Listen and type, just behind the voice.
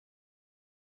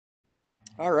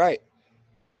All right.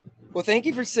 Well, thank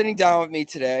you for sitting down with me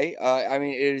today. I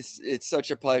mean, it's such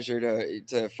a pleasure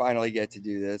to finally get to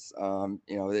do this.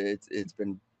 It's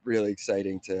been really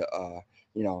exciting to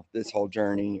this whole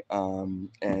journey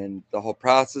and the whole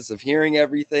process of hearing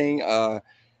everything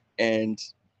and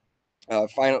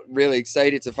final really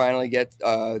excited to finally get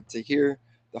to hear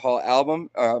the whole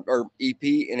album or EP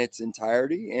in its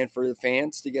entirety, and for the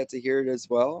fans to get to hear it as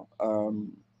well.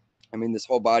 I mean, this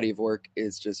whole body of work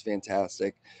is just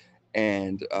fantastic,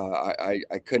 and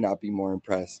I could not be more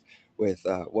impressed with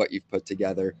what you've put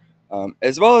together,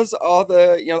 as well as all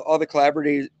the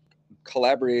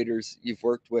collaborators you've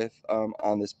worked with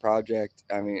on this project.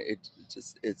 I mean,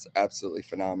 it's absolutely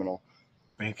phenomenal.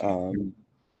 Thank you. Um,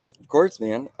 of course,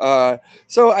 man.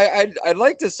 So I'd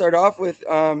like to start off with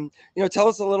tell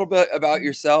us a little bit about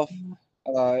yourself.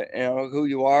 Who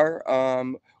you are,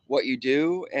 what you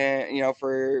do, and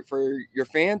for your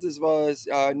fans as well as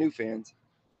new fans.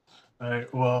 All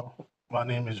right. Well, my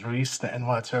name is Reese, the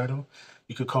NY Turtle.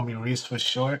 You could call me Reese for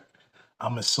short.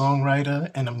 I'm a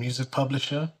songwriter and a music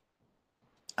publisher.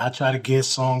 I try to gear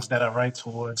songs that I write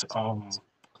towards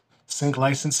sync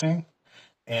licensing,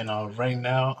 and right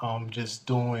now I'm just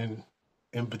doing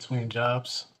in between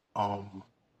jobs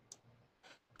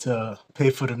to pay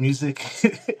for the music,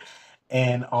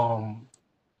 and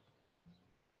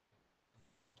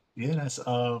yeah, that's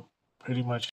pretty much